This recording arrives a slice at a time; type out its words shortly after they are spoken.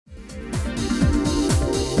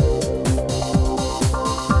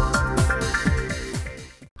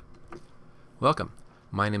Welcome.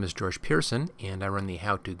 My name is George Pearson and I run the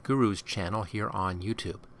How To Gurus channel here on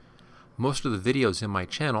YouTube. Most of the videos in my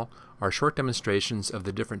channel are short demonstrations of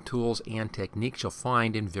the different tools and techniques you'll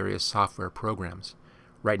find in various software programs.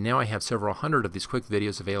 Right now I have several hundred of these quick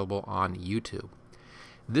videos available on YouTube.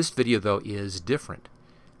 This video though is different.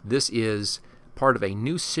 This is part of a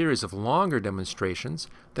new series of longer demonstrations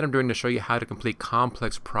that I'm doing to show you how to complete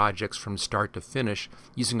complex projects from start to finish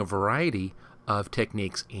using a variety of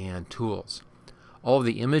techniques and tools. All of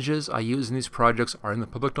the images I use in these projects are in the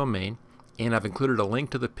public domain, and I've included a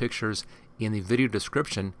link to the pictures in the video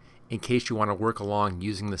description in case you want to work along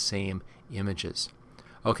using the same images.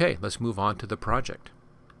 Okay, let's move on to the project.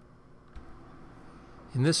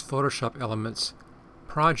 In this Photoshop Elements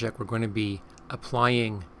project, we're going to be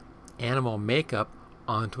applying animal makeup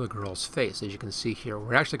onto a girl's face. As you can see here,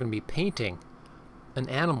 we're actually going to be painting an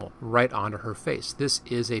animal right onto her face. This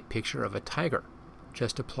is a picture of a tiger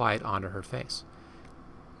just applied onto her face.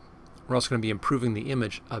 We're also going to be improving the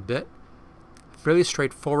image a bit. Fairly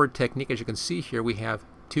straightforward technique. As you can see here, we have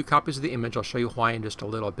two copies of the image. I'll show you why in just a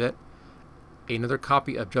little bit. Another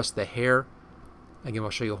copy of just the hair. Again, I'll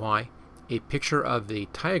show you why. A picture of the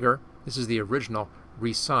tiger. This is the original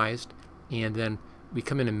resized. And then we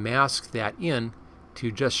come in and mask that in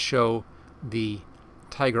to just show the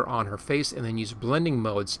tiger on her face, and then use blending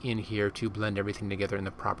modes in here to blend everything together in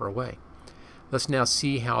the proper way. Let's now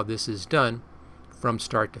see how this is done from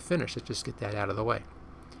start to finish. Let's just get that out of the way.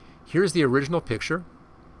 Here's the original picture.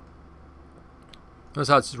 Notice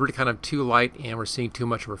how it's really kind of too light and we're seeing too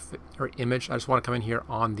much of our image. I just want to come in here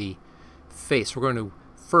on the face. We're going to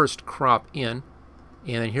first crop in,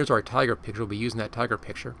 and then here's our tiger picture. We'll be using that tiger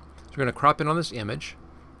picture. So we're going to crop in on this image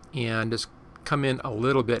and just come in a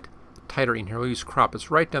little bit tighter in here. We'll use crop.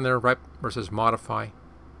 It's right down there, right versus modify.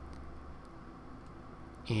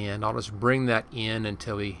 And I'll just bring that in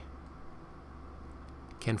until we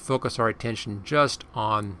can focus our attention just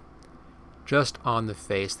on the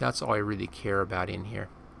face. That's all I really care about in here.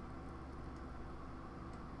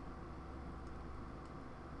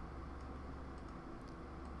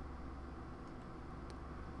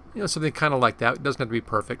 You know, something kind of like that. It doesn't have to be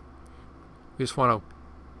perfect. We just want to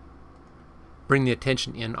bring the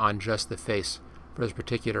attention in on just the face for this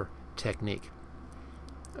particular technique.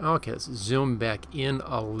 Okay, let's zoom back in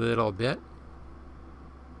a little bit.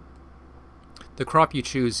 The crop you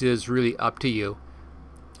choose is really up to you.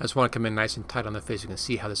 I just want to come in nice and tight on the face. You can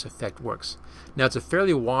see how this effect works. Now it's a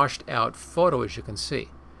fairly washed out photo, as you can see.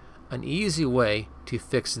 An easy way to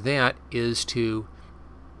fix that is to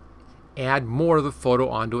add more of the photo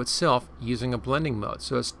onto itself using a blending mode.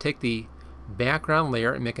 So let's take the background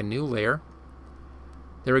layer and make a new layer.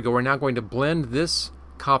 There we go. We're now going to blend this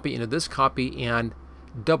copy into this copy and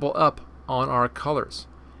double up on our colors.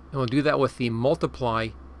 And we'll do that with the multiply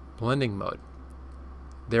blending mode.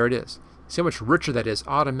 There it is. See how much richer that is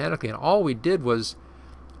automatically. And all we did was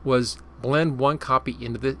blend one copy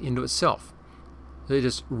into itself. So it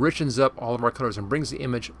just richens up all of our colors and brings the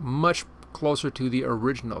image much closer to the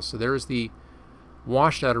original. So there's the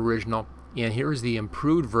washed out original, and here's the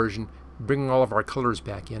improved version, bringing all of our colors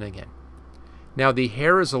back in again. Now the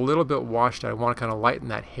hair is a little bit washed out. I want to kind of lighten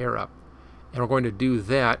that hair up. And we're going to do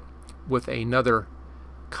that with another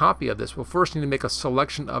copy of this. We'll first need to make a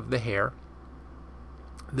selection of the hair.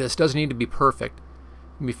 This doesn't need to be perfect.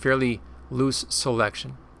 It can be fairly loose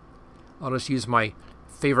selection. I'll just use my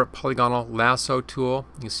favorite polygonal lasso tool.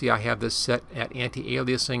 You can see I have this set at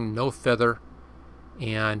anti-aliasing, no feather,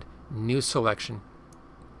 and new selection.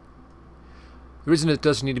 The reason it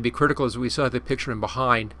doesn't need to be critical is we still have the picture in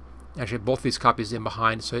behind. Actually, both these copies in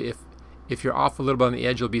behind. So if you're off a little bit on the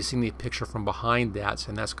edge, you'll be seeing the picture from behind that,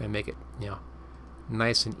 and that's going to make it, you know,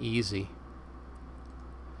 nice and easy.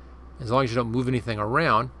 As long as you don't move anything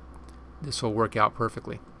around, this will work out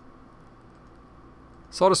perfectly.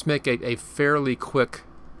 So I'll just make a fairly quick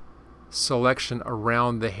selection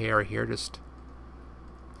around the hair here, just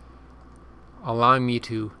allowing me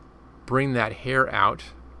to bring that hair out.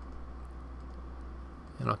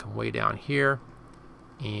 And I'll come way down here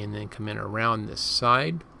and then come in around this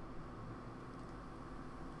side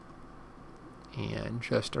and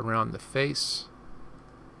just around the face.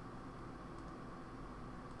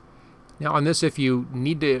 Now on this, if you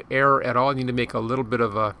need to err at all, you need to make a little bit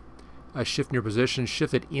of a shift in your position,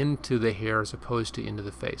 shift it into the hair as opposed to into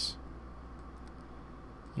the face.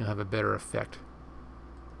 You'll have a better effect.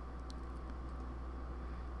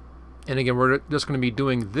 And again, we're just going to be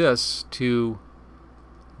doing this to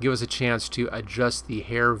give us a chance to adjust the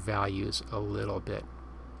hair values a little bit.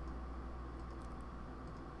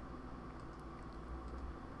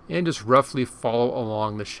 And just roughly follow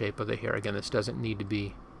along the shape of the hair. Again, this doesn't need to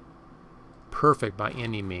be perfect by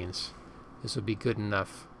any means. This would be good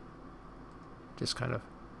enough. Just kind of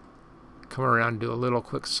come around and do a little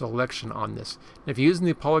quick selection on this. And if you're using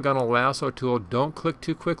the polygonal lasso tool, don't click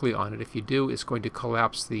too quickly on it. If you do, it's going to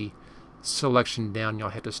collapse the selection down. You'll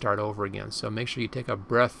have to start over again. So make sure you take a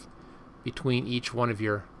breath between each one of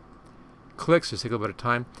your clicks. Just take a little bit of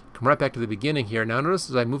time. Come right back to the beginning here. Now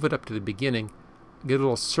notice as I move it up to the beginning, get a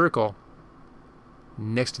little circle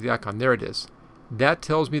next to the icon. There it is. That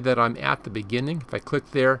tells me that I'm at the beginning. If I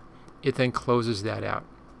click there, it then closes that out.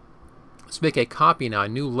 Let's make a copy now, a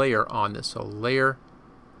new layer on this. So layer,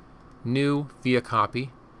 new via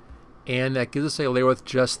copy, and that gives us a layer with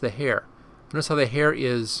just the hair. Notice how the hair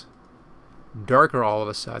is darker all of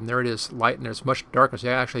a sudden. There it is, light, and there's much darker. So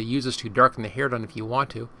you actually use this to darken the hair down if you want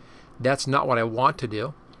to. That's not what I want to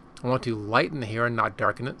do. I want to lighten the hair and not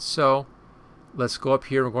darken it. So let's go up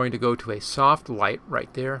here. We're going to go to a soft light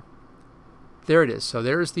right there. There it is. So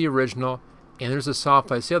there's the original, and there's a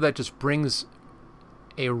soft light. See how that just brings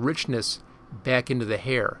a richness back into the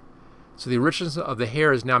hair. So the richness of the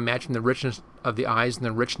hair is now matching the richness of the eyes and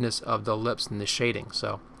the richness of the lips and the shading.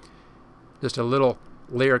 So just a little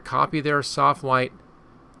layer copy there, soft light,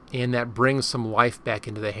 and that brings some life back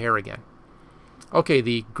into the hair again. Okay,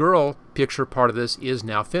 the girl picture part of this is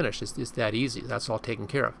now finished. It's that easy. That's all taken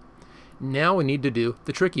care of. Now we need to do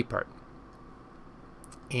the tricky part,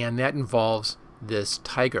 and that involves this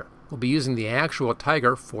tiger. We'll be using the actual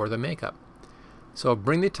tiger for the makeup. So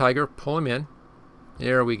bring the tiger, pull him in.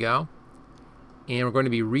 There we go. And we're going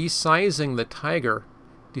to be resizing the tiger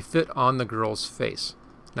to fit on the girl's face.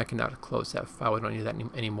 And I cannot close that file. We don't need that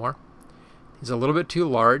anymore. He's a little bit too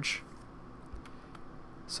large.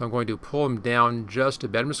 So I'm going to pull him down just a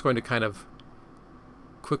bit. I'm just going to kind of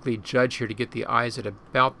quickly judge here to get the eyes at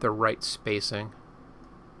about the right spacing.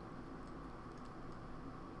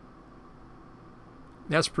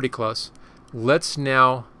 That's pretty close. Let's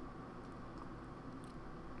now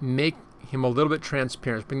make him a little bit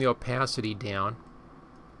transparent. Bring the opacity down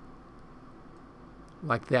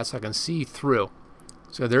like that so I can see through.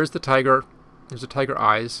 So there's the tiger. There's the tiger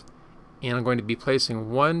eyes. And I'm going to be placing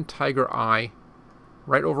one tiger eye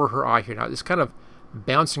right over her eye here. Now it's kind of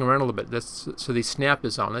bouncing around a little bit. So the snap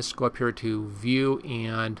is on. Let's go up here to view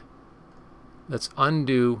and let's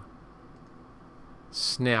undo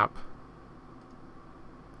snap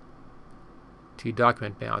to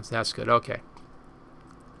document bounds. That's good. Okay.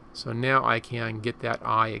 So now I can get that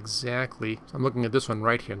eye exactly. So I'm looking at this one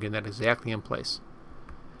right here. I'm getting that exactly in place.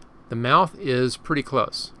 The mouth is pretty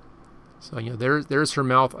close. So you know there's her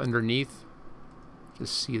mouth underneath.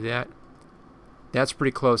 Just see that. That's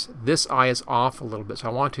pretty close. This eye is off a little bit, so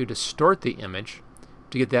I want to distort the image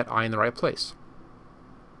to get that eye in the right place.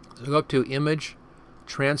 So go up to Image,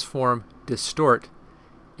 Transform, Distort,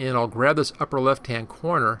 and I'll grab this upper left-hand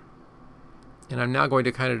corner, and I'm now going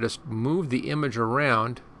to kind of just move the image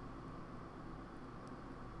around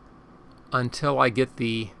until I get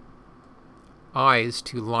the eyes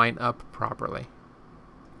to line up properly.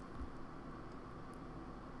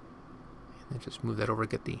 And then just move that over,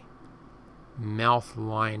 get the mouth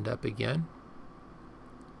lined up again.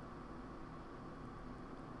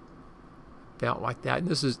 About like that. And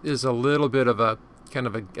this is a little bit of a kind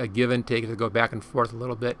of a give and take to go back and forth a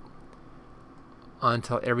little bit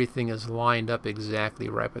until everything is lined up exactly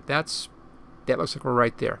right. But that looks like we're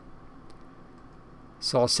right there.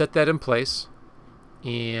 So I'll set that in place,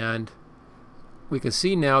 and we can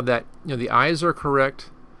see now that the eyes are correct,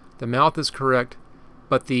 the mouth is correct,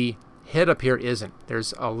 but the head up here isn't.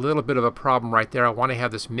 There's a little bit of a problem right there. I want to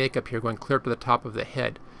have this makeup here going clear up to the top of the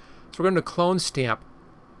head. So we're going to clone stamp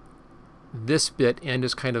this bit and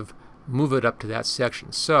just kind of move it up to that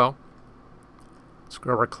section. So let's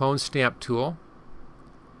grab our clone stamp tool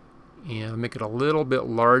and make it a little bit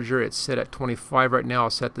larger. It's set at 25 right now. I'll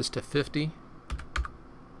set this to 50.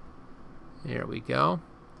 There we go.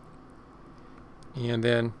 And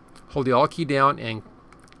then hold the Alt key down and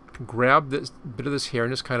grab this bit of this hair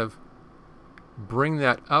and just kind of bring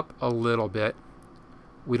that up a little bit.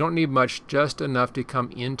 We don't need much, just enough to come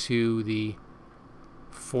into the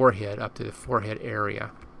forehead, up to the forehead area.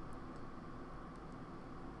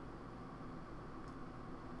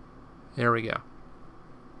 There we go.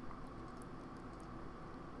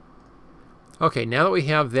 Okay, now that we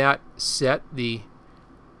have that set, the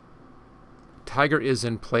tiger is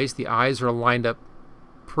in place. The eyes are lined up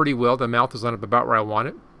pretty well. The mouth is lined up about where I want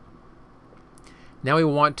it. Now we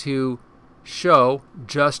want to show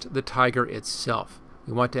just the tiger itself.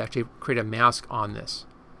 We want to actually create a mask on this.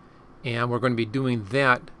 And we're going to be doing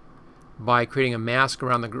that by creating a mask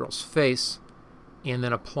around the girl's face and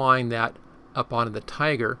then applying that up onto the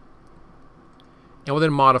tiger. And we'll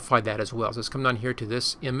then modify that as well. So let's come down here to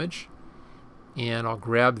this image, and I'll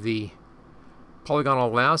grab the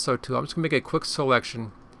polygonal lasso tool. I'm just going to make a quick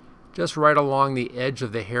selection just right along the edge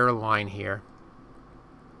of the hairline here.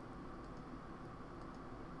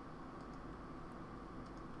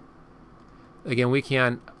 Again, we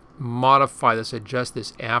can modify this, adjust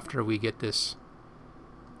this after we get this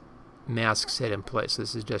mask set in place.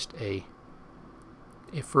 This is just a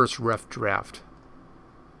first rough draft.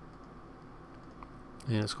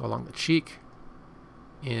 And let's go along the cheek,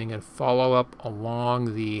 and again follow up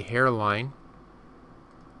along the hairline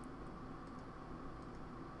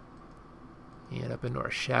and up into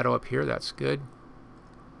our shadow up here. That's good.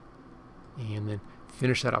 And then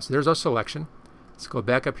finish that out. So there's our selection. Let's go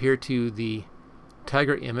back up here to the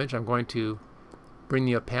tiger image. I'm going to bring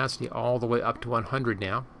the opacity all the way up to 100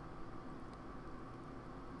 now.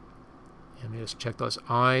 And let me just check those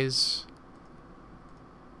eyes.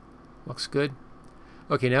 Looks good.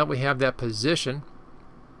 Okay, now that we have that position,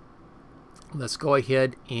 let's go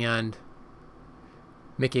ahead and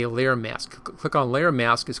make a layer mask. Click on layer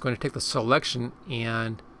mask. It's going to take the selection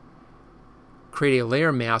and create a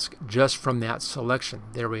layer mask just from that selection.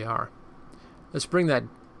 There we are. Let's bring that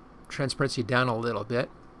transparency down a little bit,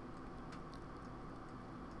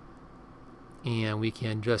 and we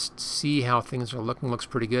can just see how things are looking. Looks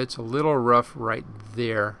pretty good. It's a little rough right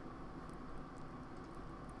there.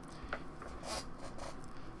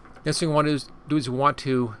 Next thing we want to do is we want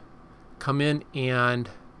to come in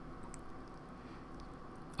and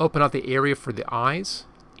open up the area for the eyes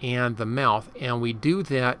and the mouth, and we do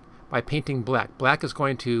that by painting black. Black is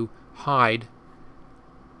going to hide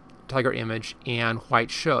tiger image and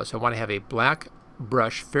white shows. So I want to have a black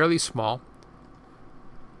brush, fairly small.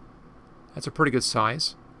 That's a pretty good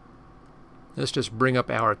size. Let's just bring up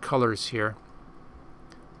our colors here.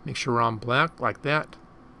 Make sure we're on black like that.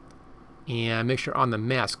 And make sure on the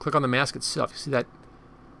mask. Click on the mask itself. You see that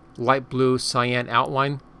light blue cyan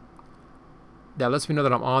outline? That lets me know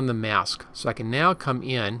that I'm on the mask. So I can now come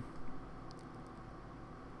in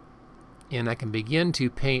and I can begin to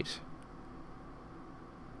paint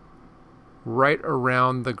right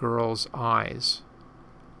around the girl's eyes.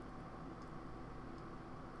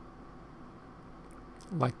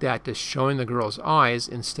 Like that, just showing the girl's eyes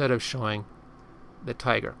instead of showing the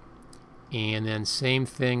tiger. And then same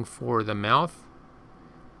thing for the mouth.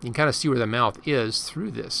 You can kind of see where the mouth is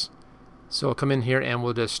through this. So I'll come in here and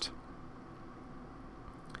we'll just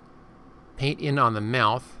paint in on the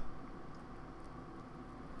mouth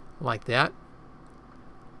like that.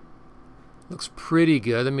 Looks pretty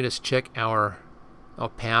good. Let me just check our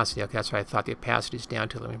opacity. Okay, that's what I thought the opacity is down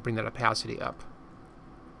to. Let me bring that opacity up.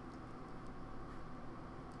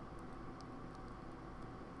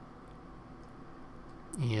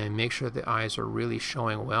 And make sure the eyes are really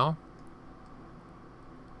showing well.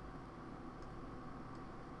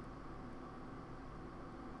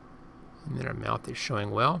 And then our mouth is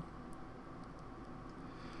showing well.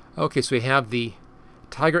 Okay, so we have the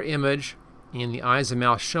tiger image and the eyes and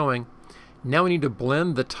mouth showing. Now we need to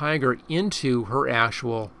blend the tiger into her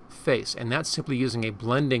actual face, and that's simply using a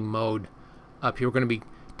blending mode up here. We're going to be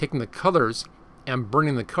taking the colors and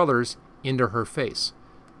bringing the colors into her face.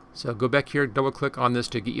 So go back here, double click on this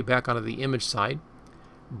to get you back onto the image side.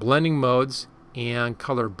 Blending modes and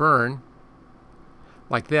color burn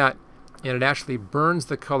like that, and it actually burns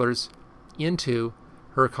the colors into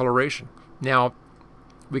her coloration. Now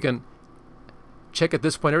we can check at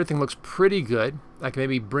this point. Everything looks pretty good. I can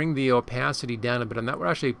maybe bring the opacity down a bit on that. We're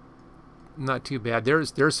actually not too bad.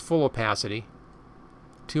 There's full opacity.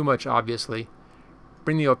 Too much, obviously.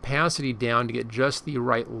 Bring the opacity down to get just the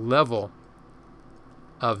right level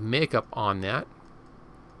of makeup on that.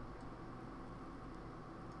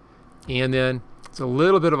 And then it's a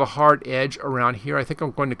little bit of a hard edge around here. I think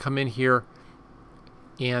I'm going to come in here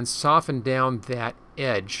and soften down that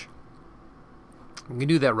edge. We can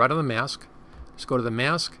do that right on the mask. Just go to the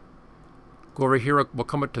mask. Go over here. We'll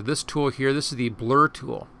come up to this tool here. This is the blur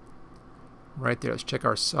tool. Right there. Let's check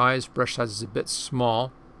our size. Brush size is a bit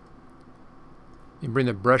small. And bring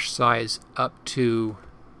the brush size up to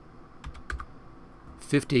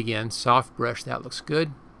 50 again. Soft brush. That looks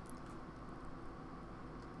good.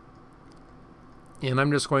 And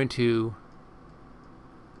I'm just going to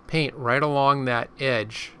paint right along that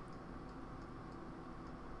edge.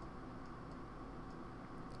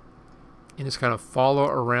 And just kind of follow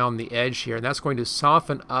around the edge here. And that's going to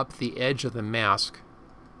soften up the edge of the mask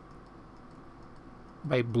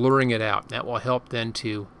by blurring it out. That will help then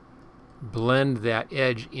to blend that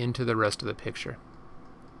edge into the rest of the picture.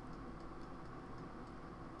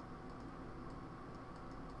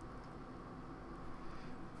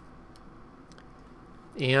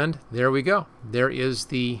 And there we go. There is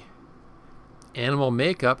the animal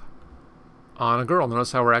makeup on a girl.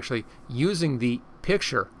 Notice how we're actually using the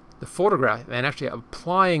picture, the photograph, and actually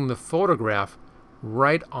applying the photograph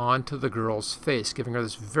right onto the girl's face, giving her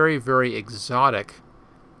this very, very exotic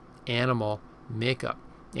animal makeup.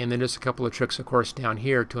 And then just a couple of tricks, of course, down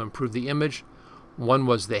here to improve the image. One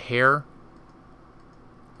was the hair.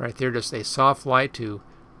 Right there, just a soft light to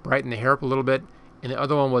brighten the hair up a little bit. And the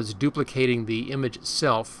other one was duplicating the image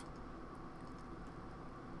itself.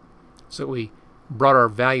 So we brought our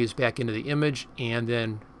values back into the image and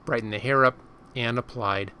then brightened the hair up and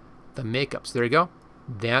applied the makeup. So there you go.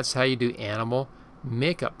 That's how you do animal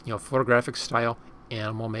makeup. You know, photographic style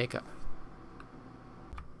animal makeup.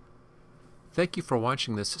 Thank you for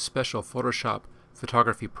watching this special Photoshop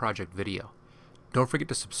photography project video. Don't forget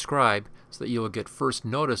to subscribe so that you will get first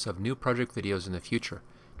notice of new project videos in the future.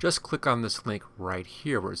 Just click on this link right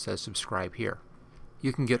here where it says subscribe here.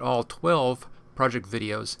 You can get all 12 project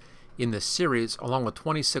videos in this series along with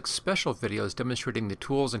 26 special videos demonstrating the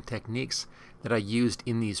tools and techniques that I used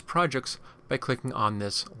in these projects by clicking on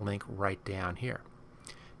this link right down here.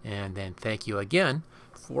 And then thank you again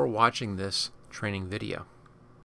for watching this training video.